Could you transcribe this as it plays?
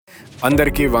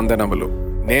అందరికీ వందనములు.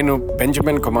 నేను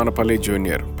Benjamin Komanapalli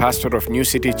Junior, pastor of New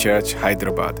City Church,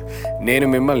 Hyderabad. నేను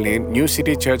మిమ్మల్ని న్యూ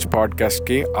సిటీ చర్చ్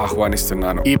పాడ్కాస్ట్కి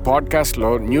ఆహ్వానిస్తున్నాను. ఈ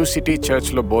పాడ్కాస్ట్లో న్యూ సిటీ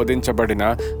చర్చ్లో బోధించబడిన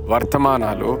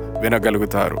వర్తమానాలు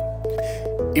వినగలుగుతారు.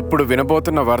 ఇప్పుడు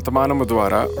వినబోతున్న వర్తమానము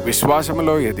ద్వారా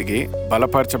విశ్వాసములో ఎదిగి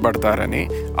బలపరచబడతారని,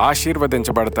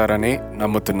 ఆశీర్వదించబడతారని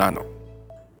నమ్ముతున్నాను.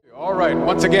 All right,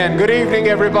 once again, good evening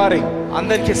everybody.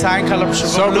 అందరికీ సాయంకాలం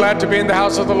శుభములు. So glad to be in the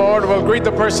house of the Lord. We'll greet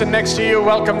the person next to you,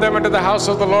 welcome them into the house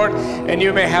of the Lord, and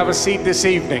you may have a seat this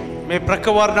evening. మీ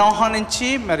ప్రక్క వారిని ఆహ్వానించి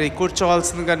మరి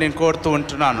కూర్చోవాల్సిందిగా నేను కోరుతూ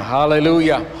ఉంటున్నాను.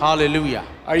 Hallelujah. Hallelujah.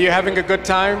 Are you having a good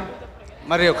time?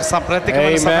 మరి ఒక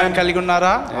ప్రత్యేకమైన సమయం కలిగి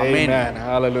ఉన్నారా? Amen.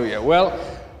 Hallelujah. Well,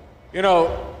 you know,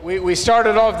 we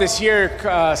started off this year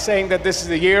saying that this is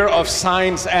the year of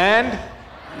signs and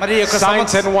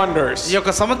wonders. ఈ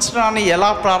యొక్క సంవత్సరాన్ని ఎలా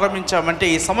ప్రారంభించామంటే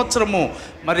ఈ సంవత్సరము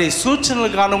మరి సూచనలు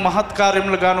గాను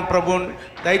మహత్కార్యములు గాను ప్రభువు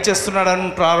దయచేస్తున్నాడని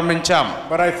ప్రారంభించాం.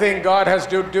 But I think God has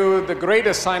to do the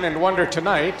greatest sign and wonder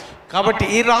tonight. కాబట్టి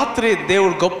ఈ రాత్రి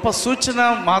దేవుడు గొప్ప సూచన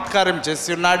మహత్కార్యం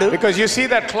చేసి ఉన్నాడు. Because you see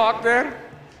that clock there?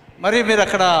 మరి మీరు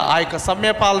అక్కడ ఆ యొక్క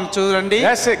సమయపాలన చూడండి.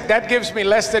 That gives me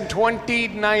less than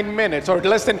 29 minutes or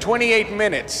less than 28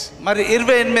 minutes. మరి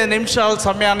 28 నిమిషాల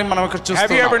సమయాన్ని మనం ఇక్కడ చూస్తున్నాం.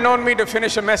 Have you ever known me to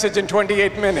finish a message in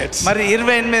 28 minutes? మరి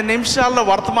 28 నిమిషాల్లో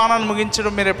వర్తమానాన్ని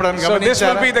ముగించడం మీరు ఎప్పుడైనా గమనించారా? So this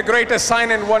will be the greatest sign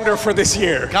and wonder for this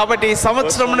year. కాబట్టి ఈ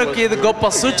సంవత్సరమునకి ఇది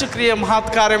గొప్ప సూచక్రియ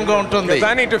మహత్కార్యంగా ఉంటుంది. Because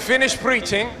I need to finish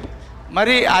preaching.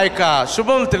 మరి ఆ యొక్క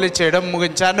శుభములు తెలియచేయడం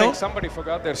ముగించాను. Somebody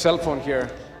forgot their cell phone here.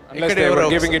 Unless they were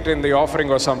giving it in the offering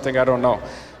or something, I don't know.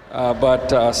 But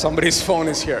somebody's phone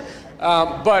is here.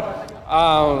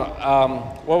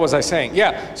 What was I saying?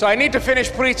 Yeah, so I need to finish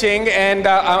preaching, and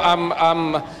I'm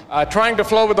trying to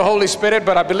flow with the Holy Spirit,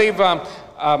 but I believe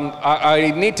I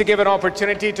need to give an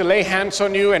opportunity to lay hands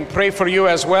on you and pray for you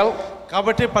as well.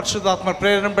 కాబట్టి పరిశుద్ధాత్మ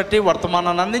ప్రేరణ బట్టి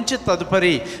వర్తమానాన్ని అందించి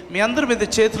తదుపరి మీ అందరి మీద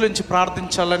చేతులుంచి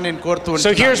ప్రార్థించాలని నేను కోరుతూ ఉన్నాను.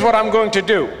 So here's what I'm going to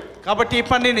do. కాబట్టి ఈ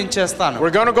పని నేను చేస్తాను.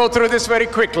 We're going to go through this very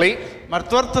quickly. మరి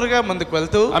త్వరగా ముందుకు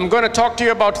వెళ్తూ I'm going to talk to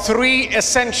you about 3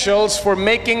 essentials for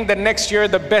making the next year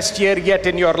the best year yet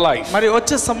in your life. మరి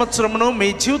వచ్చే సంవత్సరమును మీ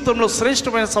జీవితంలో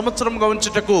శ్రేష్టమైన సంవత్సరంగా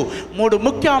ఉంచుటకు 3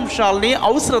 ముఖ్య అంశాలని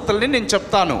అవసరతల్ని నేను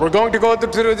చెప్తాను. We're going to go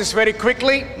through this very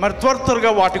quickly. మరి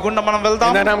త్వరగా వాటి గుండా మనం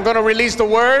వెళ్దాం. And then I'm going to release the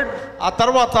word. ఆ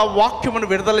తర్వాత వాక్యమును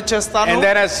విడుదల చేస్తాను. And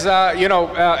then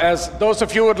as those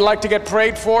of you would like to get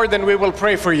prayed for, then we will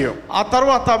pray for you. ఆ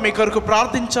తర్వాత మీ కొరకు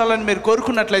ప్రార్థించాలని మీరు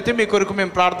కోరుకున్నట్లయితే మీ కొరకు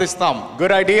మేము ప్రార్థిస్తాం.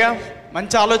 Good idea?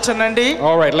 మంచి ఆలోచన అండి.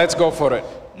 All right, let's go for it.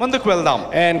 ముందుకు వెళ్దాం.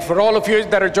 And for all of you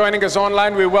that are joining us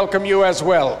online, we welcome you as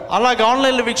well. అలాగే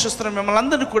ఆన్లైన్ లో వీక్షిస్తున్న మిమ్మల్ని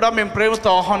అందరిని కూడా మేము ప్రేమతో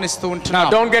ఆహ్వానిస్తూ ఉంటున్నాం.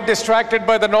 Now don't get distracted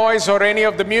by the noise or any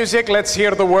of the music. Let's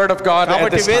hear the word of God.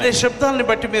 కాబట్టి వేరే శబ్దాలను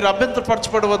బట్టి మీరు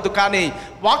అభ్యంతరపరచబడవద్దు, కానీ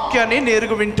వాక్యాన్ని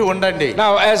నేరుగా వింటూ ఉండండి.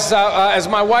 Now as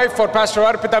my wife or Pastor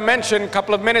Arpita mentioned a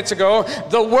couple of minutes ago,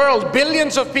 the world,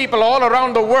 billions of people all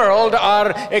around the world are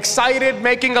excited,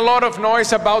 making a lot of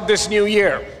noise about this new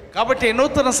year. కాబట్టి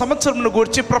నూతన సంవత్సరంను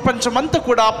గురించి ప్రపంచమంతా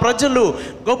కూడా ప్రజలు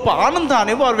గొప్ప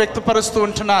ఆనందాన్ని వారు వ్యక్తపరుస్తూ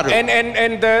ఉంటున్నారు.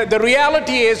 And the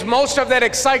reality is most of that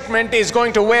excitement is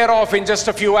going to wear off in just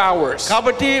a few hours.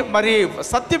 కాబట్టి మరి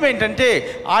సత్యం ఏంటంటే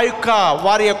ఆ యొక్క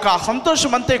వారి యొక్క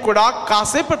సంతోషం అంతా కూడా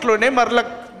కాసేపట్లోనే మరల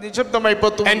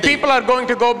నిశ్శబ్దమైపోతుంది. And people are going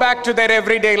to go back to their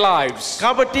everyday lives.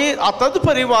 కాబట్టి ఆ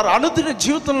తదుపరి వారు అనుదిన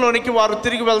జీవితంలోనికి వారు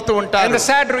తిరిగి వెళ్తూ ఉంటారు. And the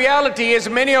sad reality is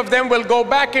many of them will go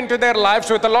back into their lives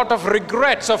with a lot of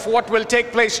regrets of what will take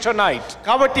place tonight.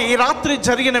 కాబట్టి ఈ రాత్రి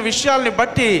జరిగిన విషయాల్ని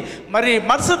బట్టి మరి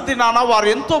మరుసటి దినాన వారు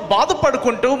ఎంతో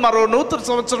బాధపడుకుంటూ మరో నూతన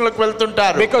సంవత్సరంలోకి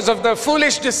వెళ్తుంటారు. Because of the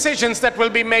foolish decisions that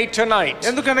will be made tonight.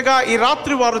 ఎందుకనగా ఈ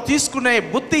రాత్రి వారు తీసుకునే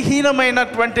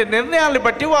బుద్ధిహీనమైనటువంటి నిర్ణయాలను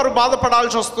బట్టి వారు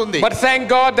బాధపడాల్సి వస్తుంది. But thank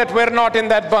God that we're not in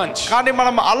that bunch. కానీ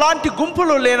మనం అలాంటి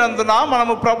గుంపులో లేనందున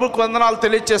మనము ప్రభువుకు వందనాలు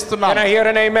తెలియజేస్తున్నాం. Can I hear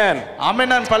an amen?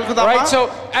 ఆమేన్ అని పలుకుదామా? Right, so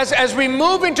as we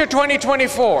move into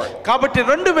 2024, కాబట్టి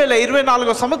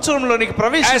 2024 సంవత్సరంలోనికి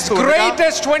ప్రవేశిస్తూ as great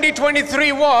as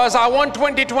 2023 was, I want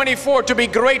 2024 to be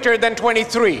greater than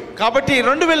 23. కాబట్టి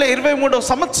 2023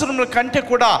 సంవత్సరం కంటే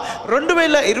కూడా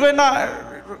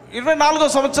 2024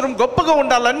 సంవత్సరం గొప్పగా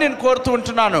ఉండాలని నేను కోరుతూ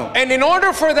ఉంటున్నాను. And in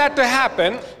order for that to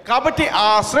happen, కాబట్టి ఆ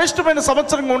శ్రేష్టమైన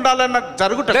సంవత్సరంగా ఉండాలన్న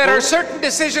జరుగుటకు there are certain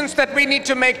decisions that we need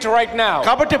to make right now.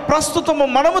 కాబట్టి ప్రస్తుతము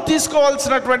మనము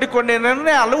తీసుకోవాల్సినటువంటి కొన్ని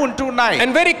నిర్ణయాలు ఉంటున్నాయి.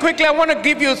 And very quickly I want to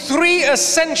give you 3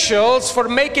 essentials for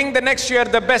making the next year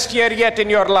the best year yet in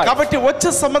your life. కాబట్టి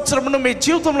వచ్చే సంవత్సరమును మీ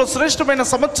జీవితంలో శ్రేష్టమైన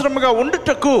సంవత్సరముగా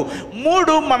ఉండుటకు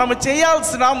 3 మనము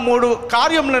చేయాల్సిన 3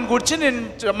 కార్యములను గురించి నేను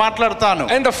మాట్లాడతాను.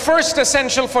 And the first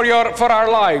essential for our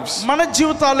lives, మన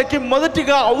జీవితాలకి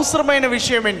మొదటిగా అవసరమైన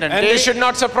విషయం ఏంటంటే, and this should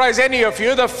not surprise surprise any of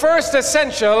you, the first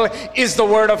essential is the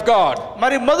word of God.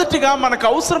 మరి మొదటిగా మనకు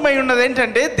అవసరమై ఉన్నది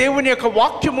ఏంటంటే దేవుని యొక్క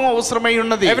వాక్యము అవసరమై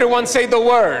ఉన్నది. Everyone say the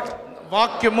word.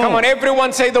 వాక్యము. Come on,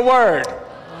 everyone say the word.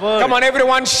 Word. Come on,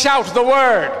 everyone shout the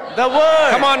word. The word.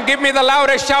 Come on, give me the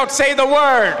loudest shout, say the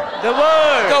word. The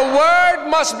word. The word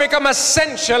must become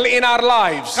essential in our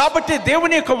lives. కాబట్టి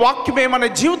దేవుని యొక్క వాక్యమే మన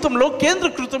జీవితంలో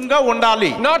కేంద్రీకృతంగా ఉండాలి.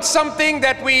 Not something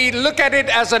that we look at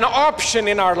it as an option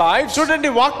in our lives.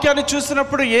 చూడండి, వాక్యాన్ని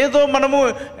చూసినప్పుడు ఏదో మనము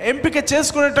ఎంపిక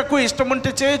చేసుకునేటకు ఇష్టం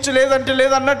ఉంటే చేయొచ్చు, లేదంటే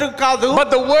లేదన్నట్టు కాదు.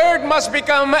 But the word must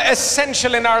become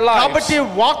essential in our lives. కాబట్టి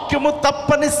వాక్యము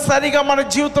తప్పనిసరిగా మన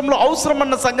జీవితంలో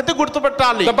అవసరమన్న సంగతి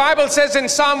గుర్తుపెట్టాలి. The Bible says in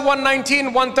Psalm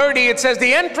 119:130, it says,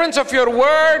 "The entrance of your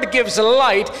word gives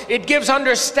light, it gives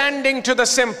understanding to the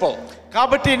simple."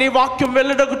 కాబట్టి నీ వాక్యం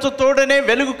వెలుగుతో తోడనే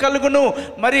వెలుగు కలుగును,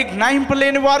 మరి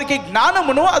గ్రహింపలేని వారికి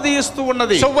జ్ఞానమును అది ఇస్తూ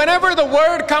ఉన్నది. So whenever the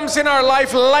word comes in our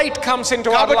life, light comes into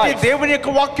our కాబట్టి life. దేవుని యొక్క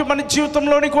వాక్యం మన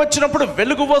జీవితంలోనికి వచ్చినప్పుడు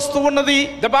వెలుగు వస్తూ ఉన్నది.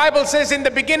 The Bible says in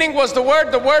the beginning was the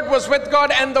word was with God,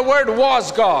 and the word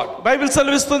was God. Bible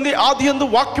సెలవిస్తుంది, ఆదియందు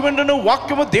వాక్యం ఉండెను,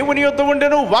 వాక్యము దేవుని యొద్ద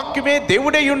ఉండెను, వాక్యమే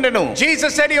దేవుడై ఉండెను.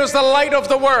 Jesus said he was the light of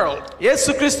the world.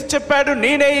 యేసుక్రీస్తు చెప్పాడు,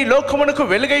 నేనే ఈ లోకమునకు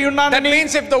వెలుగై That ఉన్నానని.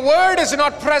 means if the word is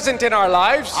not present in our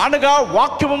lives, అనగా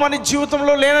వాక్యము మన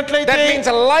జీవితంలో లేనట్లయితే, that means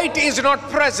light is not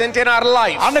present in our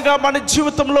life. అనగా మన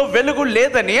జీవితంలో వెలుగు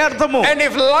లేదని అర్థము. And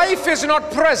if life is not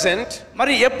present,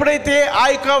 మరి ఎప్పుడైతే ఆ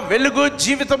యొక్క వెలుగు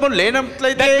జీవితము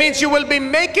లేనట్లయితే, that means you will be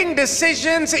making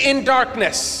decisions in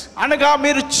darkness. అనగా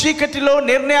మీరు చీకటిలో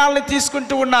నిర్ణయాలను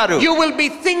తీసుకుంటూ ఉన్నారు. You will be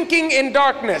thinking in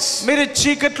darkness. మీరు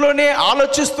చీకటిలోనే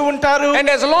ఆలోచిస్తూ ఉంటారు. And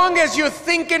as long as you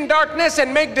think in darkness and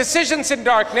make decisions in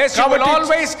darkness, you will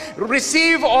always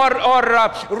receive or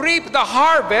reap the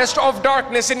harvest of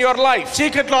darkness in your life.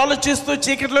 చీకటిలో ఆలోచిస్తూ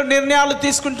చీకటిలో నిర్ణయాలు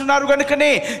తీసుకుంటున్నారు కనుకనే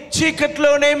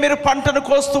చీకటిలోనే మీరు పంటను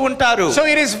కోస్తూ ఉంటారు. So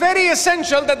it is very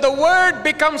essential that the word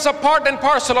becomes a part and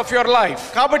parcel of your life.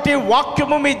 కాబట్టి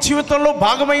వాక్యము మీ జీవితంలో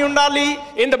భాగమై ఉండాలి.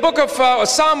 In the book of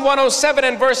Psalm 107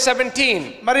 and verse 17,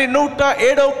 మరి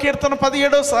 107వ కీర్తన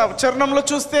 17వ చరణంలో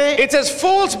చూస్తే, it says,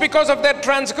 "Fools because of their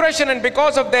transgression and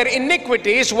because of their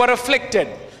iniquities were afflicted."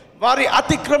 వారి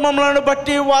అతిక్రమములను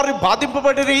బట్టి వారు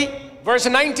బాధింపబడిరి. Verse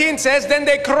 19 says, "Then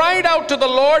they cried out to the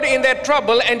Lord in their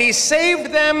trouble, and he saved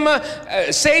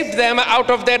them out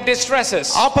of their distresses."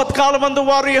 ఆపత్కాలమందు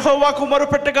వారు యెహోవాకు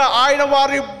మొరపెట్టగా ఆయన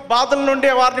వారి బాధల నుండి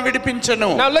వారిని విడిపించెను.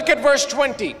 Now look at verse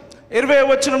 20. 20వ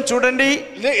వచనం చూడండి.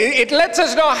 It lets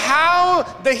us know how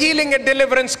the healing and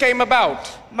deliverance came about.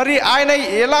 మరి ఆయన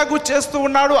ఎలాగూ చేస్తూ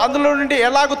ఉన్నాడు, అందులో నుండి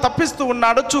ఎలాగూ తప్పిస్తూ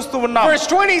ఉన్నాడో చూస్తూ ఉన్నాం. Verse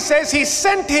 20 says he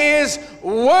sent his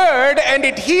word and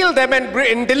it healed them and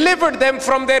delivered them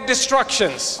from their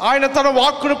destructions. ఆయన తన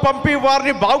వాక్కును పంపి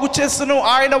వారిని బాగు చేసెను,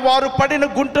 ఆయన వారు పడిన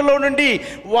గుంటలో నుండి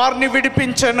వారిని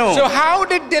విడిపించెను. So how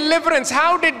did deliverance,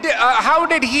 how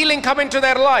did healing come into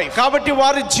their life? కాబట్టి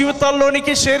వారి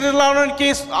జీవితాల్లోనికి శరీరంలోనికి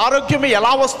ఆరోగ్యం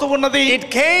ఎలా వస్తూ ఉన్నది? It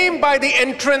came by the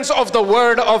entrance of the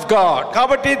word of God.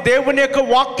 కాబట్టి దేవుని యొక్క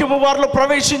వాక్యము వారిలో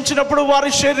ప్రవేశించినప్పుడు వారి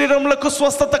శరీరములకు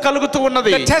స్వస్థత కలుగుతూ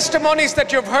ఉన్నది. The testimonies that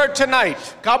you've heard tonight,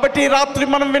 కాబట్టి రాత్రి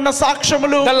మనం విన్న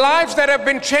సాక్ష్యములు, the lives that have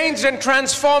been changed and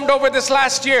transformed over this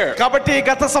last year, కాబట్టి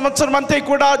గత సంవత్సరం అంతా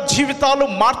కూడా జీవితాలు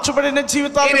మార్చబడిన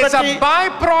జీవితాలు it is a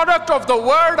byproduct of the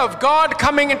word of God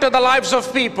coming into the lives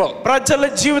of people.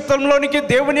 ప్రజల జీవితంలోనికి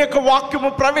దేవుని యొక్క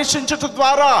వాక్యము ప్రవేశించడం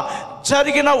ద్వారా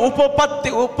జరిగిన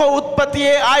ఉప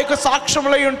ఉత్పత్తియే ఆ యొక్క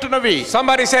సాక్ష్యములై ఉంటున్నవి.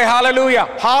 Somebody say hallelujah.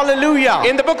 Hallelujah.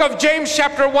 In the book of James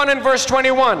chapter 1 and verse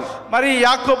 21, మరి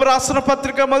యాకోబు రాసిన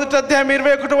పత్రిక 1వ అధ్యాయం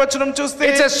 21వ వచనం చూస్తే,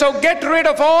 it says, "So get rid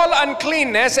of all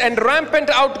uncleanness and rampant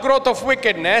outgrowth of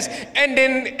wickedness, and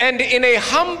in a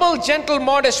humble, gentle,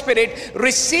 modest spirit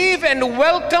receive and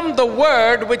welcome the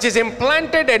word which is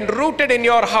implanted and rooted in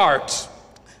your hearts."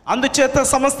 అందుచేత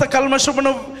సమస్త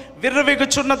కల్మషమును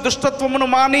విర్రవీగుచున్న దుష్టత్వమును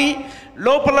మాని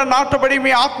లోపల నాటబడి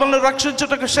మీ ఆత్మలను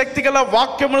రక్షించుటకు శక్తిగల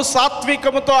వాక్యమును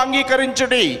సాత్వికముతో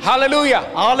అంగీకరించుడి. Hallelujah.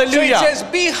 Hallelujah. So it says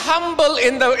be humble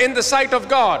in the sight of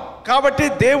God. కాబట్టి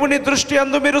దేవుని దృష్టి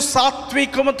యందు మీరు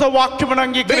సాత్వికముతో వాక్యమును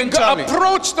అంగీకరించాలి.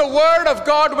 Approach the word of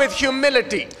God with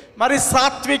humility. మరి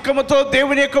సాత్వికముతో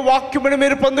దేవుని యొక్క వాక్యమును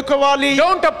మీరు పొందుకోవాలి.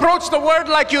 Don't approach the word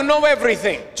like you know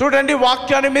everything. చూడండి,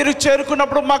 వాక్యాన్ని మీరు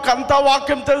చేరుకున్నప్పుడు మాకు అంతా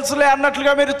వాక్యం తెలుసులే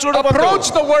అన్నట్లుగా మీరు చూడవద్దు. Approach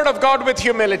the word of God with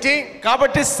humility.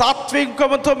 కాబట్టి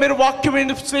సాత్వికముతో మీరు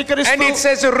వాక్యమును స్వీకరిస్తూ, and it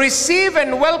says receive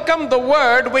and welcome the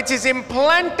word which is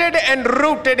implanted and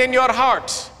rooted in your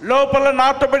hearts. లోపల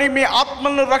నాటబడి మీ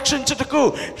ఆత్మలను రక్షించుటకు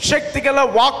శక్తిగల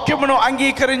వాక్యమును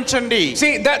అంగీకరించండి.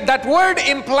 See that word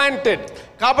implanted,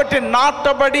 కాబట్టి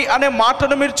నాటబడి అనే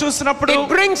మాటను మీరు చూసినప్పుడు it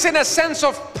brings in a sense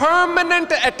of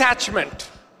permanent attachment.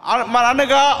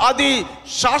 అనగా అది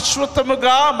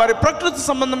శాశ్వతముగా మరి ప్రకృతి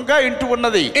సంబంధంగా ఇంటి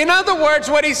ఉన్నది. In other words,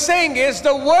 what he's saying is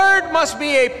the word must be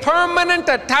a permanent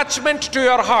attachment to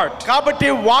your heart. కాబట్టి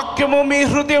వాక్యము మీ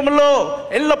హృదయంలో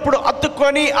ఎల్లప్పుడూ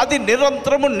అతుక్కొని అది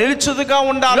నిరంతరము నిలిచుదుగా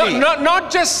ఉండాలి. Not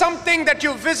just something that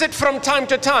you visit from time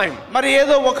to time. మరి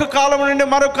ఏదో ఒక కాలం నుండి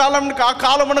మరో కాలంకి ఆ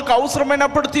కాలమునకు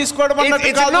అవసరమైనప్పుడు తీసుకోవడం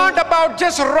అన్నది కాదు. It's not about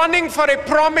just running for a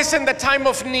promise in the time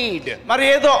of need. మరి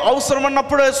ఏదో అవసరం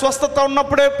ఉన్నప్పుడు స్వస్థత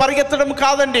ఉన్నప్పుడే పరిగెత్తడం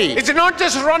కాదండి. It's not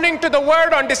just running to the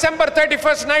word on December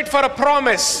 31st night for a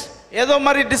promise. ఏదో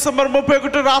మరి డిసెంబర్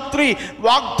 31 రాత్రి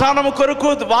వాగ్దానం కొరకు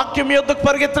వాక్యం యొద్దకు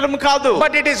పరిగెత్తడం కాదు.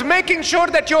 But it is making sure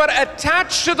that you are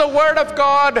attached to the word of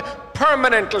God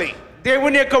permanently.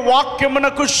 దేవుని యొక్క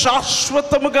వాక్యమునకు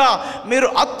శాశ్వతముగా మీరు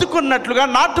అత్తుకున్నట్లుగా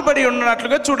నాటుబడి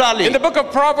ఉన్నట్లుగా చూడాలి. In the book of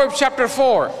Proverbs chapter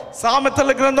 4,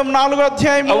 సామెతల గ్రంథం 4వ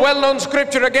అధ్యాయం, a well-known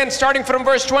scripture again starting from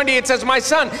verse 20, it says, "My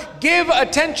son, give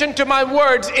attention to my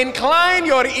words, incline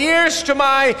your ears to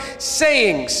my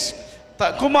sayings."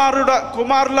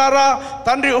 కుమారులారా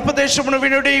తండ్రి ఉపదేశమును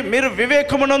వినుడి, మీరు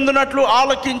వివేకమునందునట్లు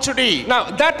ఆలకించుడి. Now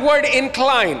that word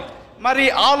incline, మరి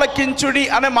ఆలకించుడి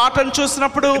అనే మాటను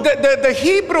చూసినప్పుడు the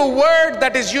Hebrew word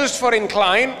that is used for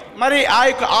incline, మరి ఆ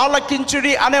యొక్క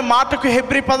ఆలకించుడి అనే మాటకు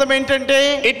హెబ్రీ పదం ఏంటంటే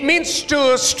it means to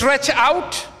stretch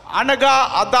out, అనగా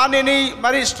దానిని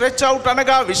మరి స్ట్రెచ్ అవుట్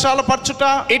అనగా విశాలపరచుట.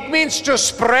 it means to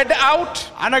spread out,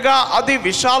 అనగా అది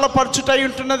విశాలపరచుట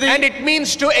ఉంటున్నది. and it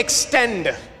means to extend,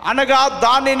 అనగా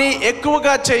దానిని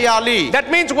ఎక్కువగా చేయాలి. that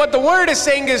means what the word is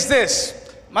saying is this,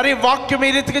 మరి వాక్యం ఈ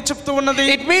రీతిగా చెప్తూ ఉన్నది,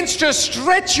 it means to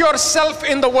stretch yourself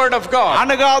in the word of God.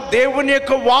 అనగా దేవుని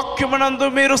యొక్క వాక్యమునందు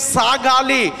మీరు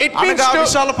సాగాలి, అనగా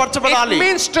విశాలపరచబడాలి. It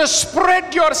means to spread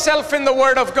yourself in the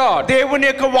word of God. దేవుని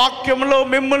యొక్క వాక్యములో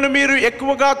మిమ్మును మీరు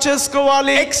ఎక్కువగా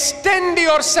చేసుకోవాలి. Extend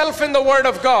yourself in the word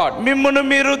of God. మిమ్మును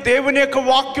మీరు దేవుని యొక్క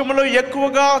వాక్యములో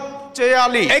ఎక్కువగా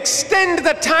చేయాలి. Extend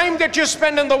the time that you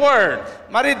spend in the word.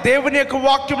 మరి దేవుని యొక్క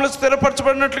వాక్యములో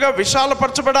స్థిరపరచబడినట్లుగా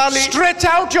విశాలపరచబడాలి. Stretch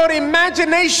out your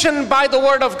imagination by the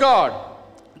word of God.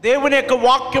 దేవుని యొక్క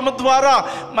వాక్యము ద్వారా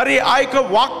మరి ఆ యొక్క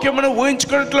వాక్యమును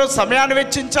ఊహించుకున్నట్లు సమయాన్ని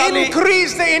వెచ్చించాలి.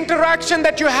 Increase the interaction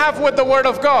that you have with the word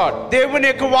of God. దేవుని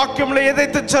యొక్క వాక్యములో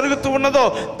ఏదైతే జరుగుతూ ఉన్నదో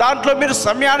దాంట్లో మీరు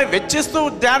సమయాన్ని వెచ్చిస్తూ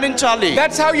ధ్యానించాలి.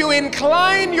 That's how you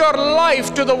incline your life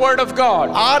to the word of God.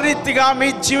 ఆ రీతిగా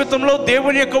మీ జీవితంలో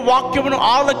దేవుని యొక్క వాక్యమును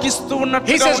ఆలకిస్తూ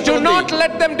ఉన్నట్లుగా He says, "Do not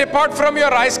let them depart from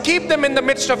your eyes, keep them in the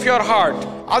midst of your heart."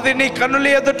 అది నీ కన్నుల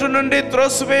ఎదుట నుండి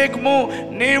త్రోసివేయకము,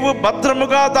 నీవు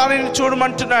భద్రముగా దానిని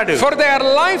చూడమంటున్నాడు. For they are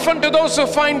life unto those who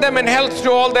find them, and health to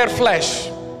all their flesh.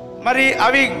 మరి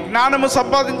అవి జ్ఞానము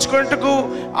సంపాదించుకొనుటకు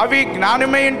అవి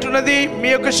జ్ఞానమై ఉంటున్నది, మీ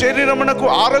యొక్క శరీరమునకు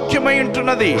ఆరోగ్యమై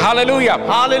ఉంటున్నది. Hallelujah.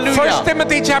 Hallelujah. 1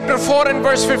 Timothy chapter 4 and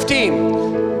verse 15.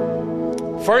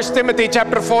 1 Timothy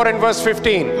chapter 4 and verse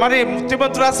 15. మరి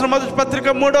తిమోతి రాసిన మొదటి పత్రిక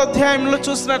 3వ అధ్యాయంలో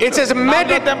చూసినట్టు It says,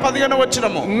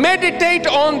 meditate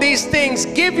on these things,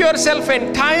 give yourself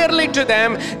entirely to them,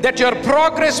 that your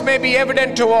progress may be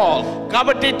evident to all.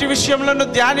 కాబట్టి ఇట్టి విషయములను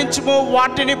ధ్యానించుము,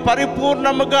 వాటిని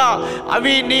పరిపూర్ణముగా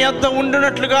అవి నీ యొద్ద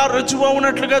ఉండునట్లుగా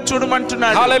రుజువవునట్లుగా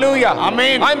చూడమంటున్నాడు. Hallelujah.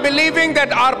 Amen. I'm believing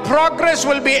that our progress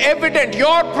will be evident,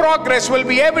 your progress will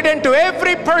be evident to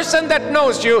every person that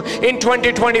knows you in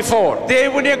 2024.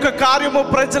 దేవుని యొక్క కార్యము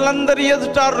ప్రజలందరి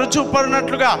ఎదుట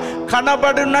రుజువుపడినట్లుగా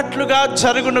కనబడినట్లుగా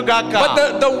జరుగును గాక.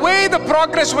 But the way the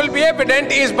progress will be evident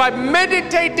is by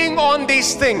meditating on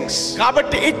these things.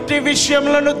 కాబట్టి ఇట్టి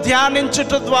విషయములను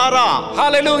ధ్యానించుట ద్వారా.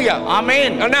 Hallelujah.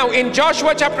 Amen. And now in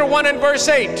Joshua chapter 1 and verse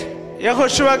 8,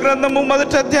 యెహోషువ గ్రంథము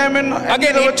మొదటి అధ్యాయం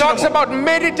again he talks about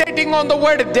meditating on the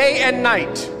word day and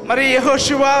night. మరి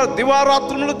యెహోషువ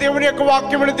దివారాత్రములు దేవుని యొక్క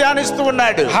వాక్యమును ధ్యానిస్తూ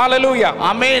ఉన్నాడు. Hallelujah.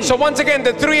 Amen. So once again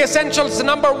the three essentials.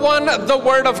 Number 1, the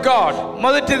word of God.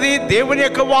 మొదటిది దేవుని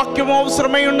యొక్క వాక్యము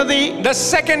అవసరమై ఉన్నది. The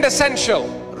second essential,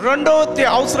 రెండవది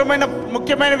అవసరమైన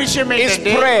ముఖ్యమైన విషయం is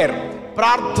ఏంటంటే prayer.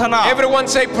 ప్రార్థన. Everyone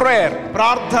say prayer.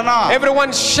 ప్రార్థన.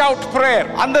 Everyone shout prayer.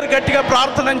 అందరు గట్టిగా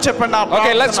ప్రార్థన అని చెప్పండి.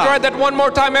 Okay, let's try that one more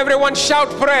time. Everyone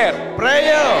shout prayer.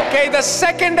 Prayer. Okay, the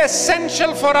second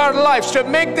essential for our lives, to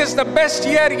make this the best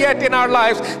year yet in our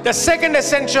lives, the second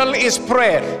essential is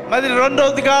prayer. మరి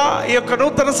రెండవదిగా ఈ యొక్క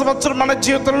నూతన సంవత్సరం మన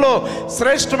జీవితంలో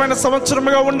శ్రేష్టమైన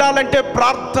సంవత్సరముగా ఉండాలంటే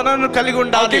ప్రార్థనను కలిగి I'll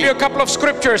ఉండాలి. give you a couple of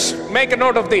scriptures. Make a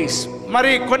note of these.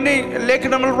 మరి కొన్ని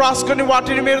లేఖనములు రాసుకొని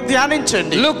వాటిని మీరు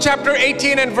ధ్యానించండి. Luke chapter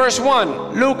 18 and verse 1.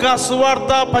 లూకా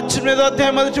సువార్త 18వ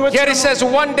అధ్యాయం మొదటి వచనం. Here it says,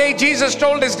 one day Jesus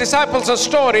told his disciples a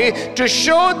story to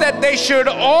show that they should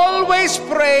always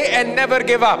pray and never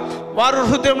give up. వారు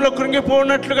హృదయంలో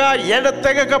కృంగిపోనట్లుగా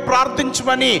ఎడతెగక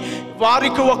ప్రార్థించమని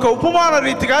వారికి ఒక ఉపమాన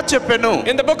రీతిగా చెప్పెను.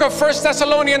 In the book of 1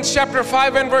 Thessalonians chapter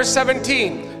 5 and verse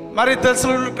 17. మరి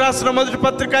తెస్సలోనికీయులకు రాసిన మొదటి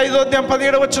పత్రిక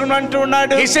 5:17 అంటూ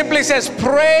ఉన్నాడు. He simply says,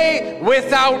 pray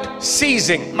without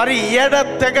ceasing. మరి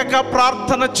ఎడతెగక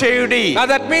ప్రార్థన చేయుడి. Now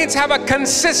that means have a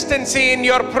consistency in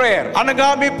your prayer. అనగా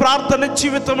మీ ప్రార్థన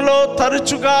జీవితంలో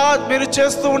తరచుగా మీరు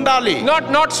చేస్తూ ఉండాలి.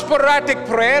 Not sporadic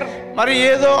prayer, మరి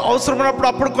ఏదో అవసరమైనప్పుడు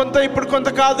అప్పుడు కొంత ఇప్పుడు కొంత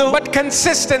కాదు, but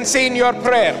consistency in your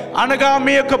prayer. అనగా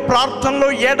మీ యొక్క ప్రార్థనలో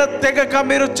ఎడతెగక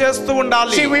మీరు చేస్తూ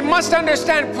ఉండాలి. See, we must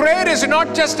understand prayer is not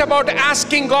just about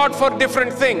asking God for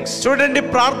different things. చూడండి,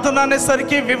 ప్రార్థన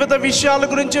అనేసరికి వివిధ విషయాల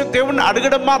గురించి దేవుణ్ణి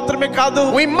అడగడం మాత్రమే కాదు.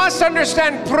 We must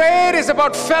understand prayer is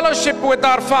about fellowship with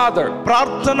our Father.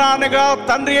 ప్రార్థన అనగా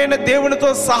తండ్రి అయిన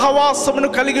దేవునితో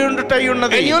సహవాసమును కలిగి ఉండుటై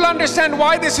ఉన్నది. And you'll understand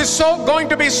why this is going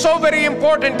to be so very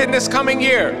important in this coming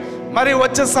year. మరి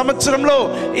వచ్చే సంవత్సరంలో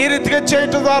ఈ రీతిగా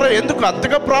చేయటం ద్వారా ఎందుకు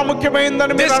అంతగా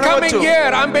ప్రాముఖ్యమైందని మీరు This coming అనవచ్చు. year,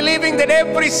 I'm believing that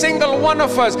every single one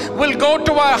of us will go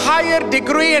to a higher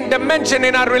degree and dimension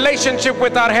in our relationship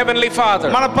with our Heavenly Father.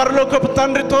 మన పరలోకపు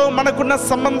తండ్రితో మనకున్న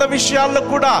సంబంధ విషయాల్లో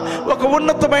కూడా ఒక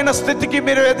ఉన్నతమైన స్థితికి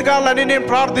మీరు ఎదగాలని నేను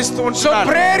ప్రార్థిస్తూ So ఉంటున్నాను.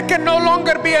 prayer can no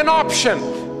longer be an option.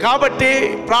 కాబట్టి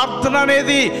ప్రార్థన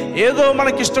అనేది ఏదో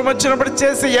మనకి ఇష్టం వచ్చినప్పుడు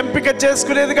చేసి ఎంపిక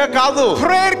చేసుకునేదిగా కాదు.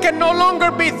 Prayer can no longer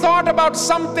be thought about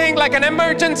something like an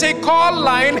emergency call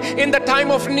line in the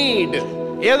time of need.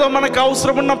 ఏదో మనకు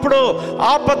అవసరం ఉన్నప్పుడు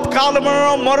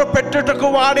ఆపత్కాలములో మొరపెట్టుటకు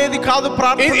వాడేది కాదు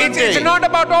ప్రార్థన. It's not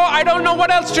about, oh, I don't know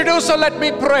what else to do, so let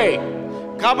me pray.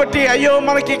 కాబట్టి అయ్యో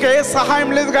మనకి ఇక ఏ సహాయం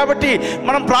లేదు కాబట్టి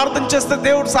మనం ప్రార్థన చేస్తే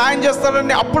దేవుడు సహాయం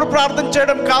చేస్తాడని అప్పుడు ప్రార్థన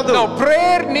చేయడం కాదు. No,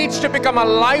 prayer needs to become a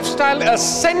lifestyle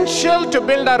essential to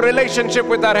build our relationship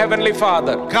with our Heavenly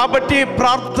Father. కాబట్టి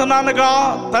ప్రార్థన అనగా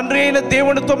తండ్రి అయిన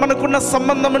దేవునితో మనకున్న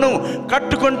సంబంధమును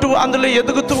కట్టుకుంటూ అందులో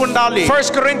ఎదుగుతూ ఉండాలి.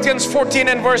 1 Corinthians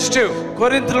 14 and verse 2.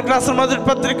 కొరింథీయులకు రాసిన మొదటి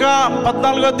పత్రిక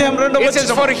 14:2 It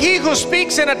says, for he who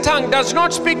speaks in a tongue does not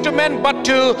speak to men but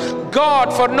to God,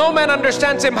 for no man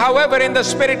understands him. However, in the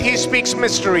Spirit he speaks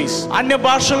mysteries. అన్య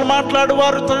భాషలు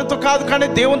మాట్లాడువారు తనతో కాదు కానీ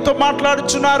దేవునితో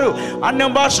మాట్లాడుచున్నారు. అన్య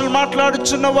భాషలు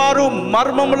మాట్లాడుచున్న వారు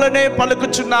మర్మములనే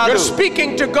పలుకుచున్నారు. You're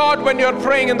speaking to God when you're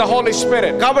praying in the Holy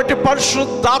Spirit. కాబట్టి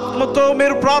పరిశుద్ధాత్మతో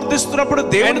మీరు ప్రార్థిస్తున్నప్పుడు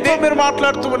దేవునితో మీరు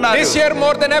మాట్లాడుతూ ఉన్నారు. This year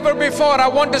more than ever before,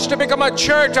 I want us to become a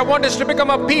church. I want us to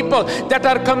become a people that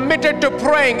are committed to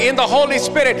praying in the Holy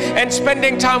Spirit and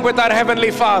spending time with our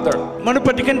Heavenly Father.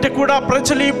 మునుపటి కంటే కూడా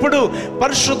ప్రజలు ఇప్పుడు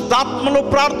పరిశుద్ధాత్మలో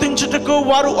ప్రార్థించుటకు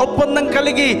వారు ఒప్పందం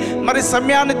కలిగి మరి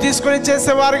సమయాన్ని తీసుకొని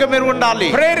చేసేవారుగా మీరు ఉండాలి.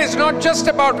 Prayer is not just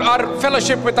about our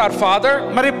fellowship with our Father,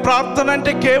 మరి ప్రార్థన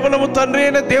అంటే కేవలం తండ్రి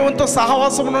అయిన దేవునితో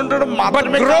సహవాసం ఉండడం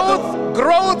మాత్రమే కాదు.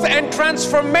 Growth and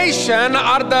transformation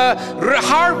are the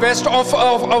harvest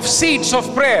of seeds of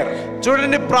prayer.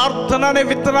 చూడండి, ప్రార్థన అనే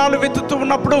విత్తనాలు విత్తుతూ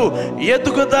ఉన్నప్పుడు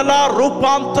ఎదుగుదల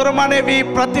రూపాంతరం అనేవి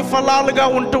ప్రతిఫలాలుగా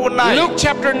ఉంటూ ఉన్నాయి. Luke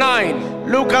chapter 9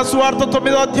 లూకా సువార్త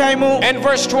 9వ అధ్యాయము and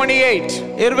verse 28.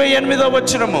 28వ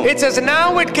వచనము. It says, now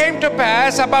it came to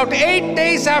pass about 8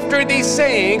 days after these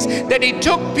sayings that he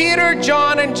took Peter,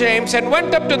 John and James and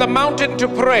went up to the mountain to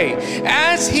pray.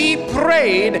 As he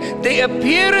prayed, the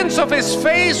appearance of his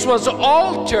face was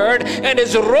altered and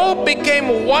his robe became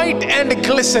white and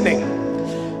glistening.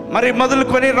 మరి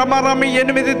మొదలుకొని రమారమి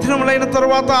 8 దినములైన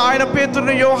తర్వాత ఆయన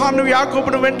పేతురును యోహాను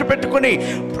యాకోబును వెంట పెట్టుకొని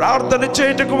ప్రార్థన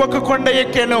చేయుటకు ఒక కొండ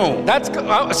ఎక్కెను. That's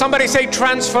somebody say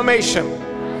transformation.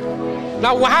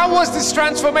 Now how was this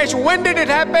transformation? When did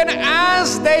it happen? As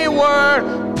they were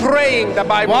praying, the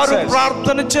Bible వారు says.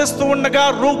 ప్రార్థన చేస్తూ ఉండగా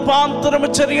రూపాంతరము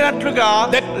జరిగినట్లుగా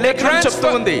లేఖనం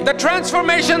చెప్తుంది. The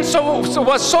transformation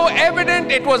was so evident,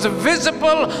 it was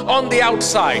visible on the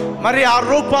outside. మరి ఆ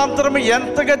రూపాంతరం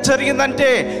ఎంతగా జరిగిందంటే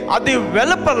అది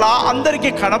వెలుపల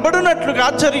అందరికి కనబడినట్లుగా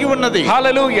జరిగి ఉన్నది.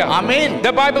 Hallelujah. Amen.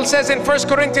 The Bible says in 1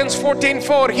 Corinthians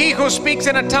 14:4, he who speaks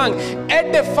in a tongue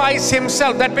edifies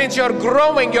himself. That means you're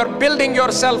growing, you're building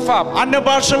yourself up. అన్య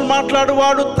భాషలు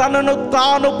మాట్లాడువాడు తనను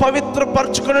తాను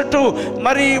పవిత్రపరచుకున్నట్టు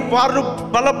మరి వారు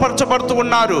బలపరచబడుతూ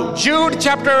ఉన్నారు. Jude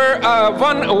chapter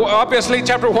 1, obviously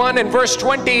chapter 1 and verse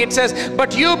 20, it says,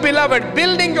 but you beloved,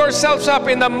 building yourselves up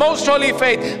in the most holy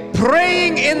faith,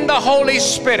 praying in the Holy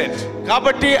Spirit.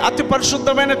 కాబట్టి అతి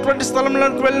పరిశుద్ధమైనటువంటి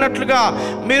స్థలంలోకి వెళ్ళినట్లుగా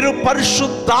మీరు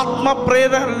పరిశుద్ధాత్మ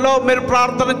ప్రేరణలో మీరు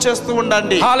ప్రార్థన చేస్తూ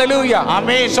ఉండండి. Hallelujah.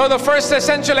 Amen. So the first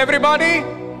essential, everybody,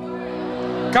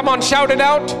 come on, shout it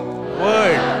out.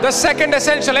 Word. The second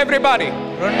essential, everybody,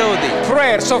 రెండవది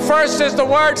prayer. So first is the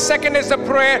word, second is the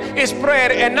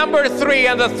prayer, and number 3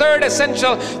 and the third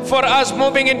essential for us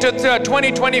moving into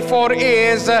 2024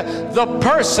 is the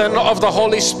person of the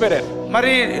Holy Spirit.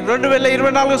 మరి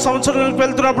 2024 సంవత్సరాలకు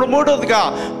వెళ్తున్నప్పుడు మూడవదిగా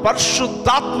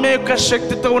పరిశుద్ధాత్మ యొక్క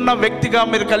శక్తితో ఉన్న వ్యక్తిగా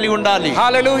మీరు కలిగి ఉండాలి.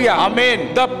 Hallelujah. Amen.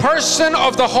 The person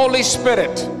of the Holy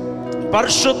Spirit.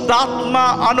 పరిశుద్ధాత్మ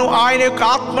అను ఆయన యొక్క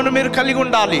ఆత్మను మీరు కలిగి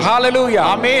ఉండాలి. Hallelujah.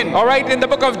 Amen. All right, in the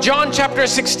book of John chapter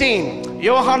 16.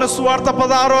 యోహాను సువార్త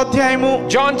 16వ అధ్యాయము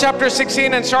John chapter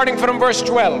 16 and starting from verse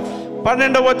 12.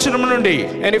 12వ వచనం నుండి.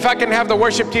 And if I can have the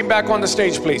worship team back on the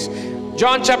stage, please.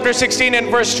 John chapter 16 and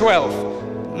verse 12.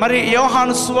 మరి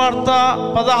యోహాను సువార్త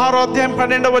 16వ అధ్యాయం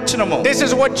 12వ వచనము. This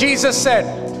is what Jesus said.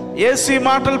 యేసు ఈ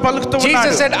మాటలు పలుకుతూ Jesus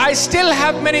ఉన్నాడు. said, I still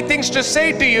have many things to say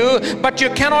to you, but you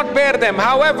cannot bear them.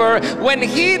 However, when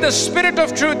he, the Spirit of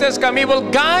truth, has come, he will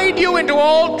guide you into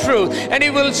all truth. And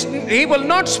he will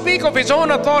not speak of his own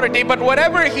authority, but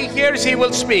whatever he hears, he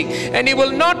will speak. And he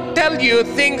will not tell you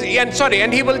things,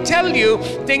 and he will tell you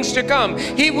things to come.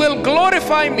 He will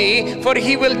glorify me, for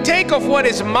he will take of what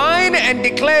is mine and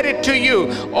declare it to you.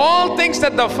 All things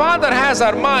that the Father has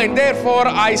are mine. Therefore,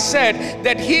 I said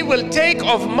that he will take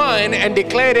of mine and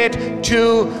declare it to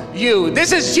you.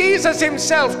 This is Jesus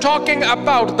himself talking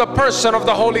about the person of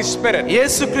the Holy Spirit.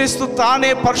 యేసుక్రీస్తు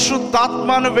తానే పరిశుద్ధాత్మ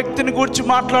అనే వ్యక్తిని గురించి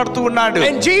మాట్లాడుతూ ఉన్నాడు.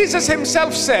 And Jesus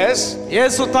himself says,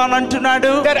 యేసు తాను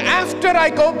అంటున్నాడు that after I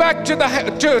go back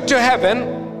to heaven,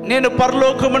 నేను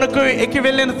పరలోకమునకు ఎక్కి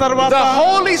వెళ్ళిన తర్వాత the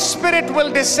Holy Spirit will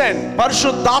descend.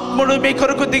 పరిశుద్ధాత్ముడు మీ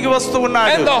కొరకు దిగి వస్తూ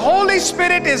ఉన్నాడు. And the Holy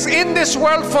Spirit is in this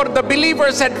world for the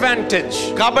believer's advantage.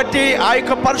 కాబట్టి ఆ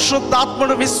యొక్క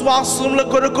పరిశుద్ధాత్ముడు విశ్వాసుల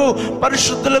కొరకు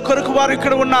పరిశుద్ధుల కొరకు వారు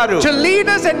ఇక్కడ ఉన్నారు. To lead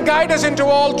us and guide us into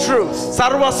all truth.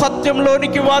 సర్వ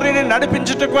సత్యంలోనికి వారిని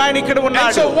నడిపించుటకు ఆయన ఇక్కడ And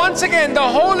ఉన్నాడు. so once again, the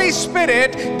Holy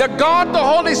Spirit, the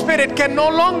Holy Spirit can no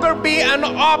longer be an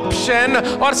option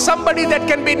or somebody that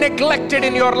can be neglected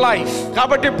in your life.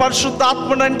 కాబట్టి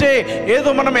పరిశుద్ధాత్ముడు అంటే ఏదో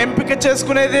మనం ఎంపిక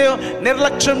చేసుకునేది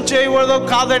నిర్లక్ష్యం చేయవదో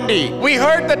కాదండి. We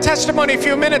heard the testimony a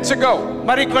few minutes ago.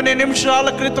 మరి కొన్ని నిమిషాల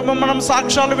క్రితం మనం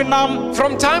సాక్ష్యాలు విన్నాం.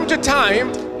 From time to time,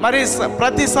 మరి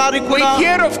ప్రతిసారి we కూడా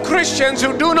hear of Christians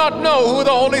who do not know who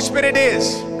the Holy Spirit is.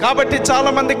 కాబట్టి చాలా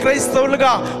మంది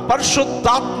క్రైస్తవులుగా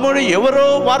పరిశుద్ధాత్ముడు ఎవరో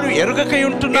వారు ఎరుగకై It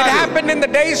ఉంటున్నారు. happened in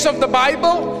the days of the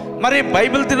Bible, మరి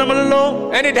బైబిల్ దినములలో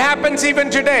and it happens even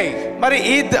today. మరి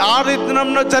ఆ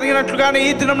దినంలో జరిగినట్లుగానే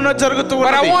ఈ దినంలో జరుగుతూ But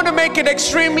I ఉన్నది. want to make it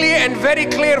extremely and very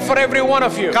clear for every one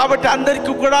of you కాబట్టి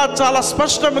అందరికీ కూడా చాలా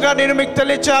స్పష్టంగా నేను మీకు that the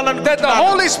తెలియచేయాలనుకుంటున్నాను.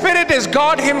 Holy Spirit is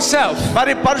God himself.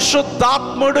 మరి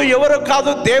పరిశుద్ధాత్ముడు ఎవరు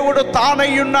కాదు, దేవుడు తానై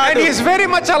And ఉన్నాడు. he is very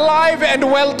much alive and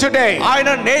well today. ఆయన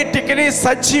నేటికి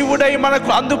సజీవుడై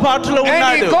మనకు అందుబాటులో And he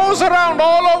ఉన్నాడు. goes around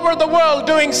all over the world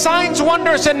doing signs,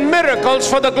 wonders and miracles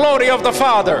for the glory of the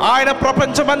Father. ఆయన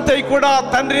ప్రపంచమంతా కూడా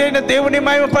తండ్రి అయిన దేవుని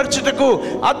మహిమపరచుటకు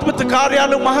అద్భుత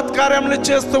కార్యాలు మహత్ కార్యములు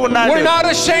చేస్తూ ఉన్నాడు. We're not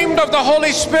ashamed of the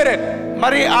Holy Spirit.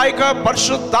 మరి ఆ యొక్క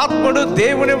పరిశుద్ధాత్ముడు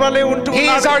దేవుని వలె ఉంటూ He is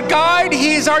ఉన్నాడు. our guide, he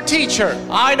is our teacher.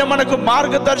 ఆయన మనకు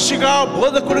మార్గదర్శిగా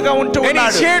బోధకుడిగా ఉంటూ And he's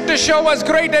ఉన్నాడు. here to show us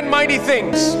great and mighty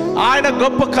things. ఆయన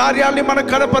గొప్ప కార్యాల్ని మనకు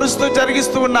కనపరుస్తూ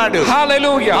జరిగిస్తూ ఉన్నాడు.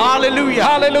 Hallelujah. Hallelujah.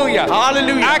 Hallelujah.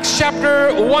 Hallelujah. Acts chapter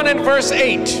 1 and verse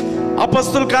 8.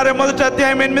 అపొస్తలుల కార్యం మొదటి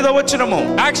అధ్యాయం 8వ వచనము.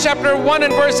 Acts chapter 1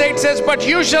 and verse 8 says, but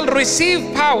you shall receive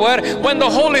power when the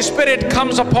Holy Spirit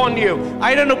comes upon you.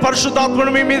 ఆయనను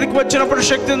పరిశుద్ధాత్ముడు మీ మీదకి వచ్చినప్పుడు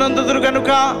శక్తి నందుదురు గనుక.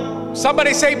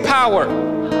 Somebody say power.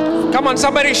 Come on,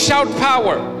 somebody shout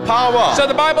power. Power. So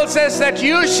the Bible says that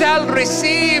you shall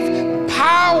receive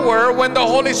power when the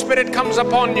Holy Spirit comes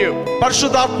upon you.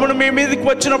 పరిశుద్ధాత్ముడు మీ మీదకి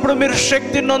వచ్చినప్పుడు మీరు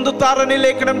శక్తి నందుతారని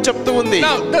లేఖనం చెప్తూ ఉంది.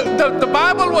 Now the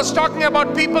Bible was talking about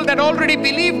people that already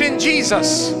believed in Jesus.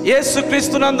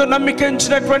 యేసుక్రీస్తునందు నమ్మిక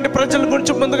ఉంచినటువంటి ప్రజల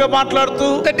గురించి ముందుగా మాట్లాడుతూ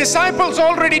The disciples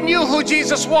already knew who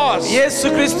Jesus was.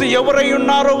 యేసుక్రీస్తు ఎవరై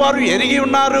ఉన్నారో వారు ఎరిగి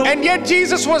ఉన్నారు. And yet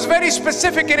Jesus was very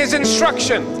specific in his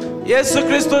instruction.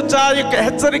 యేసుక్రీస్తు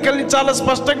హెచ్చరికల్ని చాలా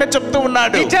స్పష్టంగా చెప్తూ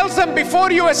ఉన్నాడు. He tells them, before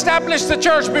you establish the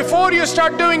church, before you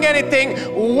start doing anything,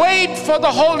 wait for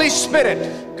the Holy Spirit.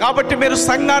 కాబట్టి మీరు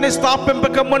సంఘాన్ని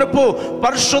స్థాపింపక మునుపు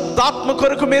పరిశుద్ధాత్మ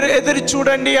కొరకు మీరు ఎదురు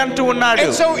చూడండి అంటూ ఉన్నాడు.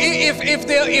 And so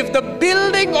if the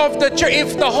building of the church,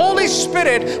 if the Holy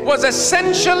Spirit was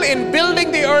essential in building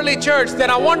the early church,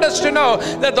 then I want us to know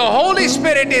that the Holy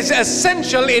Spirit is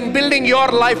essential in building your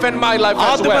life and my life as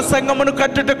ఆదిమ well. సంఘమును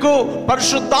కట్టుటకు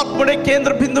పరిశుద్ధాత్ముడే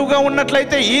కేంద్ర బిందువుగా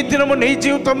ఉన్నట్లయితే ఈ దినము నీ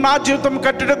జీవితం నా జీవితం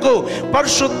కట్టుటకు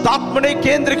పరిశుద్ధాత్ముడే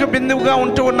కేంద్రిక బిందువుగా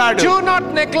ఉంటూ ఉన్నాడు. Do not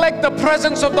neglect the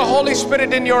presence of the Holy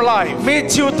Spirit in your life. మీ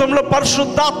జీవితంలో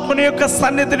పరిశుద్ధాత్ముని యొక్క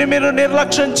సన్నిధిని మీరు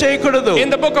నిర్లక్ష్యం చేయకూడదు. In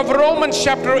the book of Romans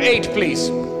chapter 8, please.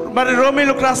 మరి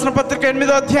రోమీయులకు రాసిన పత్రిక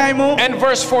 8వ అధ్యాయము And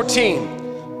verse 14.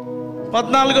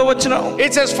 14వ వచనం.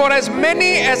 It says, for as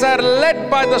many as are led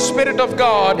by the Spirit of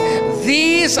God,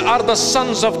 these are the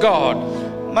sons of God.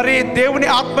 మరి దేవుని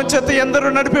ఆత్మ చేత ఎందరూ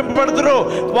నడిపింపబడుదురో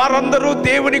వారందరూ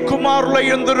దేవుని కుమారులై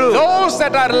ఉందురు. Those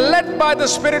that are led by the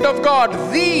Spirit of God,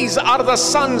 these are the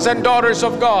sons and daughters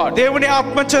of God. దేవుని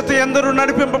ఆత్మ చేత ఎందరూ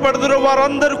నడిపింపబడుదురో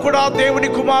వారందరూ కూడా దేవుని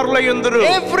కుమారులై ఉందురు.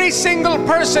 Every single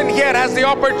person here has the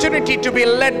opportunity to be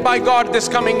led by God this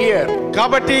coming year.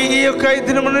 కాబట్టి ఈ యొక్క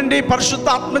దినము నుండి పరిశుద్ధ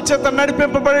ఆత్మ చేత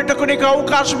నడిపింపబడేటకు నీకు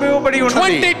అవకాశం ఇవ్వబడి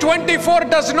ఉన్నది. 2024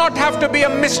 does not have to be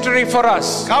a mystery for us.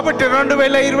 కాబట్టి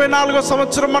 2024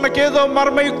 సంవత్సరం మనకేదో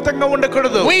మర్మయుక్తంగా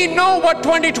ఉండకూడదు. We know what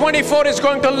 2024 is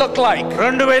going to look like.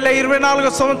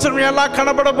 2024 సంవత్సరం ఎలా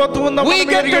కనబడబోతుందో We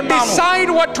get to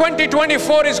decide what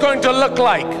 2024 is going to look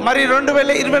like. మరి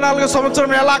 2024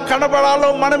 సంవత్సరం ఎలా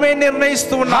కనబడాలో మనమే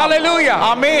నిర్ణయిస్తూ ఉన్నాం. Hallelujah.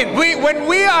 Amen. When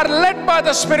we are led by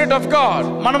the Spirit of God,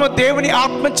 మనము దేవుని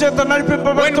ఆత్మ చేత when we have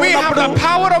నడిపింపబడుతున్నప్పుడు, the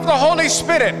power of the Holy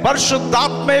Spirit,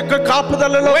 పరిశుద్ధాత్మ యొక్క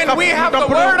కాపుదలలో when we have the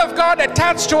word of God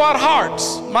attached to our hearts,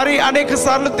 మరి అనేక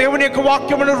సార్లు దేవుని యొక్క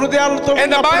వాక్యమును హృదయాలతో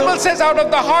and the Bible says out of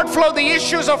the heart flow the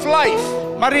issues of life,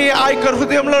 మరి ఆ యొక్క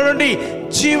హృదయంలో నుండి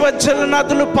జీవ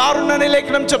జలనదులు పారునని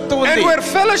లేఖనం చెప్తూ and ఉంది. we're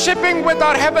fellowshipping with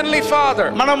our heavenly Father.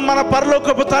 మనం మన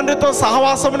పరలోకపు తండ్రితో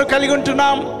సహవాసమును కలిగి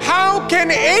ఉంటున్నాం. How can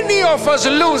any of us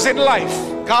lose in life?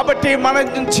 కాబట్టి మన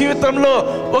జీవితంలో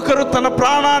ఒకరు తన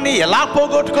ప్రాణాన్ని ఎలా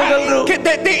పోగొట్టుకోగలరు?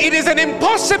 It is an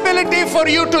impossibility for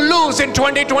you to lose in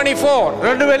 2024.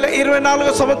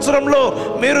 2024 సంవత్సరంలో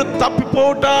మీరు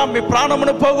తప్పిపోవుట, మీ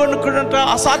ప్రాణమును పోగొట్టుకున్నట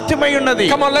అసాధ్యమై ఉన్నది.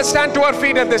 Come on, let's stand to our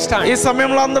feet at this time. ఈ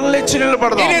సమయంలో అందరం లేచి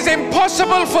నిలబడదాం. It is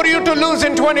impossible for you to lose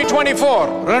in 2024.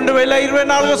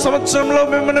 2024 సంవత్సరంలో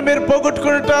మిమ్మల్ని మీరు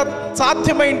పోగొట్టుకున్నట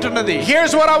సాధ్యమై ఉంటున్నది.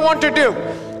 Here's what I want to do.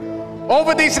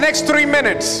 Over these next 3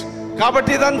 minutes,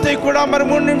 కాబట్టి ఇదంతా కూడా మరి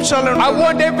 3 నిమిషాలు. I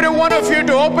want every one of you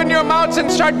to open your mouths and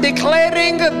start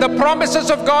declaring the promises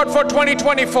of God for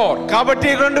 2024. కాబట్టి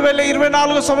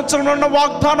 2024 సంవత్సరంలో ఉన్న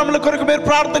వాగ్దానముల కొరకు మీరు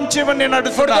ప్రార్థన చేయమని నేను For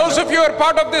అడుగుతున్నాను. those of you who are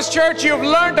part of this church, you've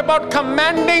learned about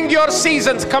commanding your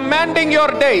seasons, commanding your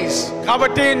days.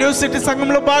 కాబట్టి న్యూ సిటీ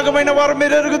సంఘంలో భాగమైన వారు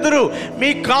మీరు ఎరుగుదురు, మీ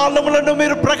కాలములను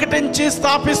మీరు ప్రకటించి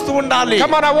స్థాపిస్తూ ఉండాలి.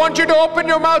 Come on, I want you to open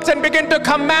your mouths and begin to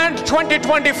command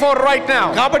 2024 right now.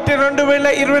 కాబట్టి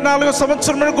 2024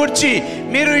 సంవత్సరం గురించి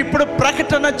మీరు ఇప్పుడు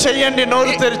ప్రకటన చేయండి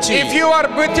నోరు తెరిచి. If you are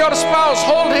with your spouse,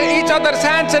 hold each other's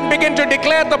hands and begin to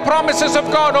declare the promises of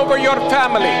God over your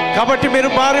family. కాబట్టి మీరు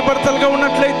భార్య భర్తలుగా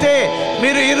ఉన్నట్లయితే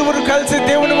మీరు ఇరువురు కలిసి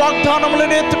దేవుని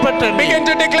వాగ్దానములను ఎత్తిపట్టండి. Begin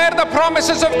to declare the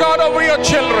promises of God over your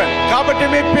children. కాబట్టి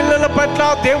మీ పిల్లల పట్ల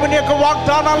దేవుని యొక్క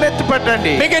వాగ్దానాలను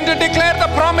ఎత్తిపట్టండి. Begin to declare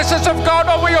the promises of God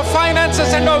over your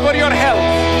finances and over your health.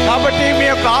 కాబట్టి మీ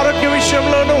యొక్క ఆరోగ్య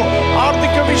విషయంలోను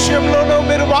ఆర్థిక విషయంలోను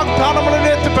మీరు వాగ్దానములను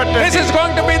ఎత్తిపట్టండి. This is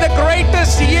going to be the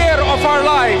greatest year of our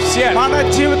lives. Yes. మన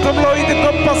జీవితంలో ఇది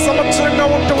గొప్ప సంవత్సరంగా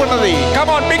ఉంటున్నది.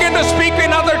 Come on, begin to speak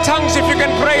in other tongues if you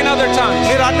can pray in other tongues.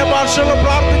 మీరు అన్ని భాషల్లో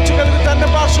ప్రార్థించగలిగితే అన్ని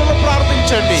భాషల్లో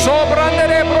ప్రార్థించండి.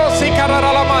 Sobrandere bro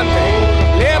sikararalamante.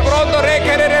 Le brondo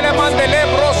rekererelemande le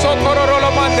bro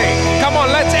sokororolamande. Come on,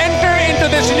 let's enter into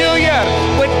this new year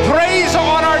with praise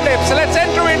on our lips. Let's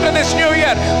enter into this new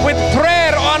year with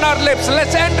prayer on our lips.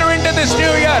 Let's enter into this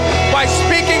new year by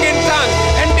speaking in tongues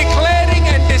and declaring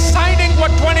and deciding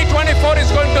what 2024 is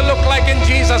going to look like in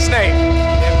Jesus' name.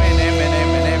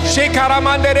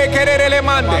 Shikaramandere kererele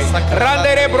mande,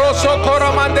 randere broso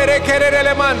koromandere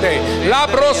kererele mande, la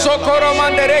broso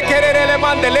koromandere kererele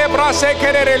mande, le brase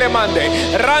kererele mande,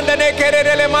 randene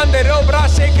kererele mande, ro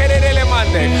brase kererele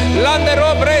mande, lande ro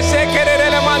brese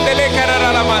kererele mande, le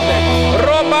kererele mande,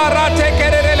 ro barate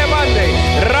kererele mande,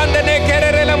 randene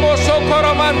kererele moso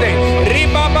koromande,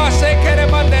 ribaba se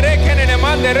keremande, re kererele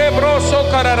mande, re broso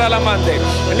kararala mande,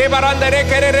 le barandere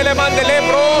kererele mande, le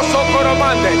broso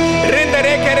koromande,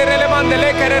 rindere kererele mande,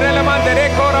 le kererele mande, re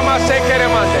korama se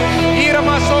keremande,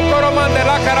 irama so koromande,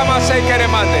 la karama se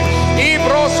keremande,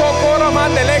 ibro so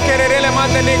koromande, le kererele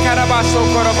mande, le karaba so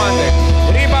koromande,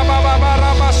 riba baba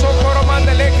baraba so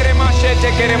koromande, le krema shete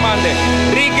keremande,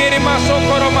 rigirima so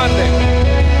koromande.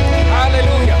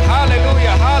 Hallelujah,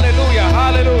 hallelujah, hallelujah,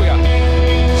 hallelujah.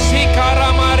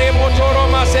 Shikaramare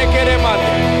motoroma se keremande,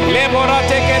 le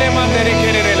borate keremande, re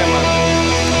kererele mande.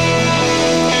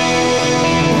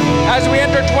 As we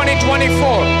enter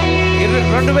 2024,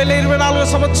 2024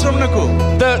 సంవత్సరమునకు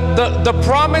the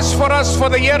promise for us for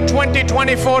the year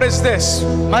 2024 is this.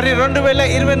 మరి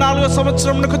 2024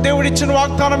 సంవత్సరమునకు దేవుడిచ్చిన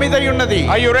వాగ్దానం ఇదై ఉన్నది.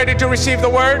 Are you ready to receive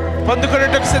the word?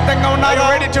 పొందుకొనుటకు సిద్ధంగా Are ఉన్నారా?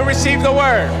 you ready to receive the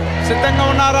word? సిద్ధంగా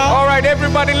ఉన్నారా? All right,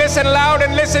 everybody listen loud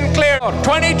and listen clear.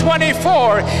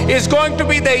 2024 is going to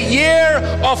be the year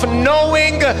of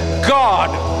knowing God.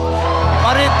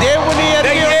 మరి దేవుని The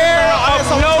ఎరిగి year ఉండుట, of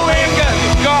knowing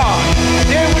God.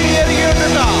 దేవుని ఎరిగి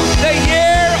ఉండుట. The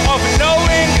year of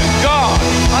knowing God.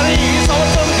 మరి ఈ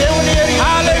సంవత్సరం దేవుని ఎరిగి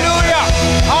Hallelujah.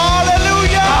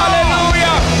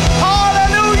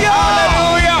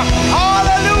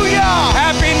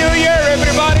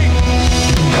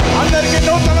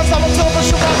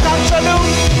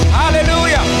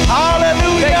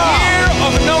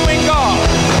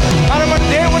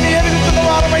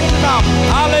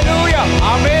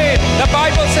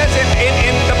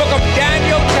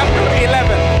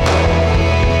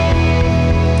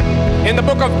 in the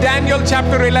book of Daniel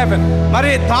chapter 11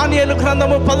 మరి దానియేలు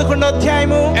గ్రంథము 11వ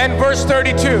అధ్యాయము and verse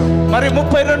 32. మరి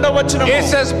 32వ వచనము. It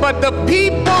says, but the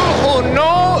people who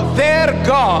know their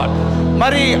God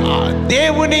మరి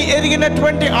దేవుని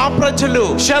ఎరిగినటువంటి ఆ ప్రజలు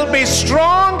shall be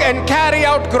strong and carry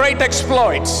out great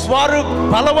exploits. వారు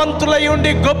బలవంతులై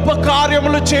ఉండి గొప్ప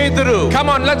కార్యములు చేయుదురు. Come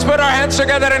on, let's put our hands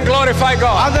together and glorify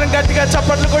God. అందరం గట్టిగా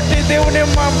చప్పట్లు కొట్టి దేవుని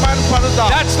పడదాం.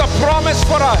 That's the promise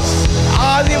for us.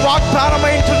 అది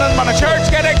వాగ్దానమై ఉంటున్నది మన Church,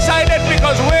 get excited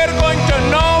because we're going to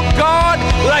know God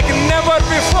like never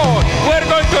before. We're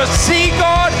going to see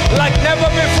God like never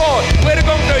before. We're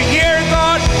going to hear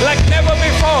God like never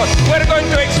before. We're going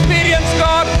to experience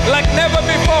God like never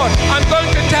before. I'm going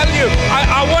to tell you,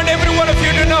 I want every one of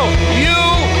you to know, you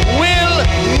will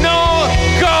know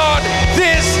God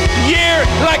this year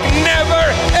like never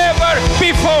ever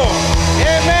before.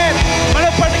 ఆమేన్.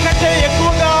 మనపటి కంటే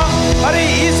ఎక్కువగా మరి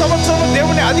ఈ సంవత్సరం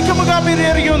దేవుని అధికముగా మీరు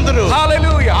ఎరిగి ఉందరు.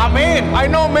 Hallelujah. Amen. I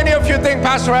know many of you think,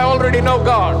 Pastor, I already know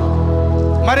God.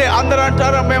 మరి అందరూ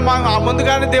అంటారు మేము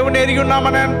ముందుగానే దేవుని ఎరిగి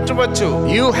ఉన్నామని అనవచ్చు.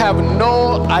 You have no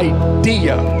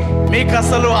idea. మీకు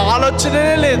అసలు ఆలోచనే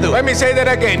లేదు. Let me say that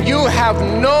again. You have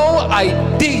no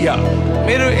idea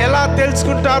మీరు ఎలా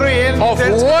తెలుసుకుంటారు of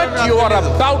what you are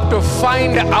about to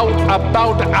find out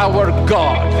about our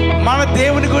God. మన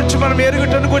దేవుని గురించి మనం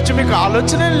ఎరుగుటను గురించి మీకు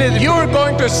ఆలోచనే లేదు. You are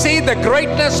going to see the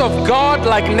greatness of God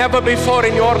like never before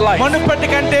in your life. మునుపటి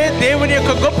కంటే దేవుని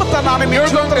యొక్క గొప్పతనాన్ని మీ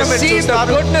You're going to see the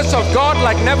goodness of God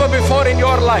like never before in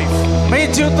your life. మీ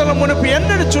జీవితంలో మునుపు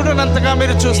ఎన్నడూ చూడనంతగా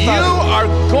మీరు చూస్తారు. You are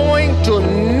going to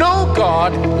know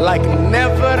God like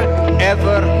never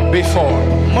ever before.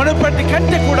 మునుపటి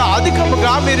కంటే కూడా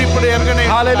అధికముగా మీరు ఇప్పుడు ఎరగనే.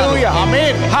 Hallelujah.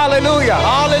 Amen. Hallelujah.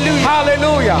 Hallelujah.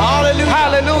 Hallelujah. Hallelujah.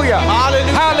 Hallelujah.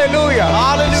 Hallelujah. Hallelujah.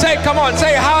 Hallelujah. Say, come on,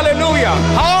 say hallelujah.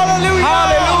 Hallelujah.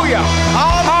 Hallelujah.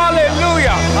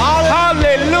 Hallelujah.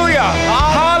 Hallelujah.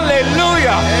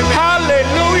 Hallelujah.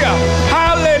 Hallelujah.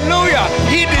 Hallelujah.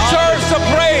 He deserves the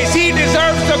praise. He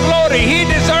deserves the glory. He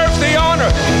deserves the honor.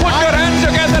 Put your hands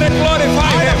together and glorify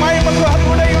ఆయన Him. మహిమకు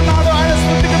అర్హుడై ఉన్నాడు. ఆయన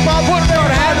స్తుతికి Put పాత్రుడై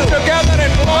your hands ఉన్నాడు. together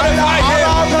and glorify Him.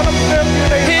 ఆరాధనకు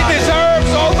యోగ్యుడై He ఉన్నాడు.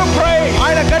 deserves all the praise.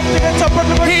 ఆయన గట్టిగా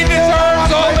చప్పట్లు కొట్టి He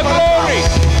deserves all the glory.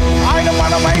 ఆయన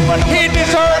మన మహిమను He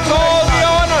deserves all the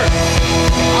honor.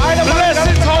 ఆయన Bless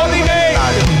His holy name.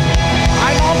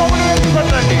 ఆయన నామమును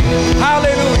ఎత్తుకొనండి.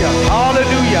 Hallelujah.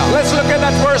 Hallelujah. Let's look at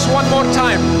that verse one more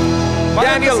time.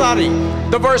 Daniel, మరొకసారి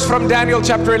the verse from Daniel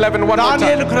chapter 11, one more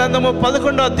దానియేలు time. గ్రంథము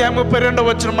 11వ అధ్యాయం 32వ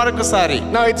వచనం మరొకసారి.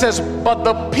 Now it says, but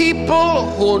the people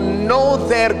who know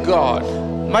their God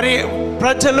మరి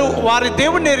ప్రజలు వారి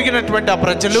దేవుని ఎరిగినటువంటి ఆ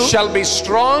ప్రజలు shall be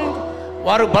strong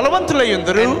వారు బలవంతులై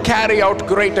ఉందరు. and carry out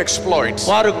great exploits.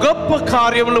 వారు గొప్ప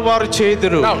కార్యములు వారు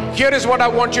చేయుదురు. Now, here is what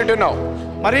I want you to know.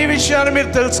 మరి ఈ విషయాన్ని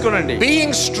మీరు తెలుసుకోనండి.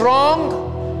 Being strong,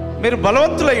 మీరు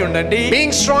బలవంతులై ఉండండి.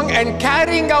 being strong and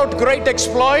carrying out great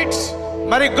exploits,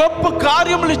 మరి గొప్ప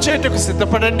కార్యములు చేయుటకు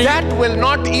సిద్ధపడండి. that will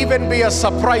not even be a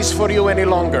surprise for you any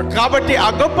longer. కాబట్టి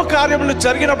ఆ గొప్ప కార్యములు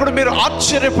జరిగినప్పుడు మీరు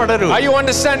ఆశ్చర్యపడరు. Are you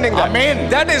understanding that? Amen.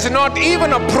 That is not even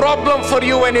a problem for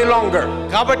you any longer.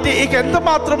 కాబట్టి ఇక ఎంత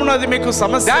మాత్రమున అది మీకు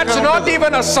సమస్య. That's not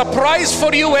even a surprise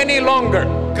for you any longer.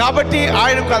 కాబట్టి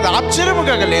ఆయనకు అది ఆశ్చర్యము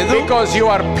కలగలేదు. Because you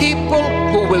are people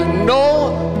who will know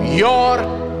your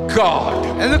God.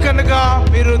 ఎందుకనగా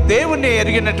మీరు దేవుని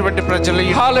ఎరిగినటువంటి ప్రజలు.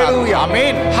 Hallelujah.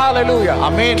 Amen. Hallelujah.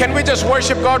 Amen. Can we just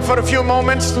worship God for a few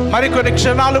moments? మరి కొన్ని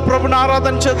క్షణాలు ప్రభుని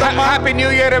ఆరాధన చేద్దామా? Happy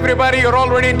New Year, everybody. You're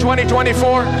already in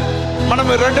 2024. మనం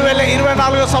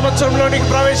 2024 సంవత్సరంలోనికి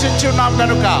ప్రవేశించి ఉన్నాం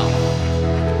కనుక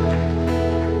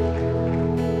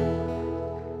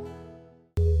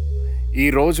ఈ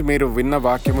రోజు మీరు విన్న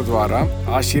వాక్యము ద్వారా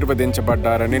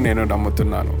ఆశీర్వదించబడ్డారని నేను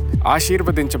నమ్ముతున్నాను.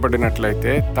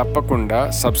 ఆశీర్వదించబడినట్లయితే తప్పకుండా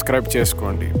సబ్స్క్రైబ్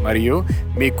చేసుకోండి మరియు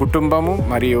మీ కుటుంబము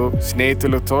మరియు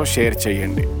స్నేహితులతో షేర్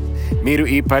చేయండి. మీరు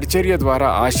ఈ పరిచర్య ద్వారా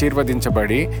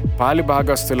ఆశీర్వదించబడి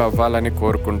పాలిభాగస్తులు అవ్వాలని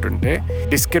కోరుకుంటుంటే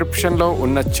డిస్క్రిప్షన్లో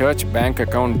ఉన్న చర్చ్ బ్యాంక్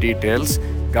అకౌంట్ డీటెయిల్స్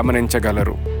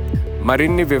గమనించగలరు.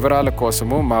 మరిన్ని వివరాల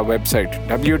కోసము మా వెబ్సైట్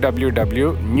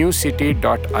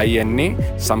www.newcity.in ని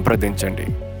సంప్రదించండి.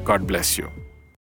 God bless you.